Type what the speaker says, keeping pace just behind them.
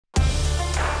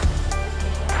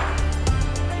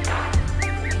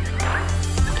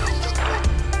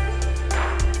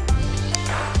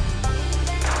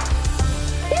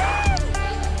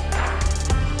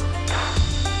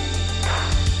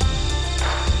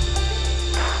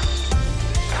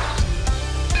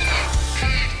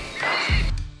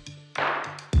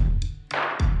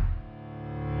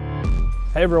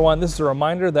Hey everyone, this is a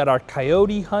reminder that our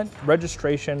Coyote Hunt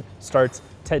registration starts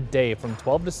today from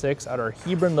 12 to 6 at our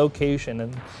Hebron location.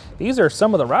 And these are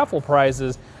some of the raffle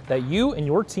prizes that you and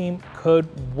your team could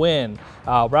win.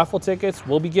 Raffle tickets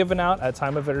will be given out at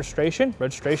time of registration.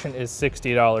 Registration is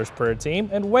 $60 per team,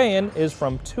 and weigh-in is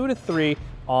from 2 to 3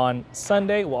 on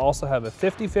Sunday. We'll also have a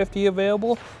 50-50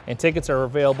 available, and tickets are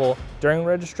available during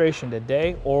registration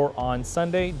today or on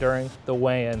Sunday during the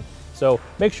weigh-in. So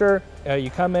make sure you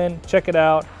come in, check it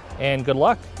out, and good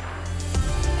luck.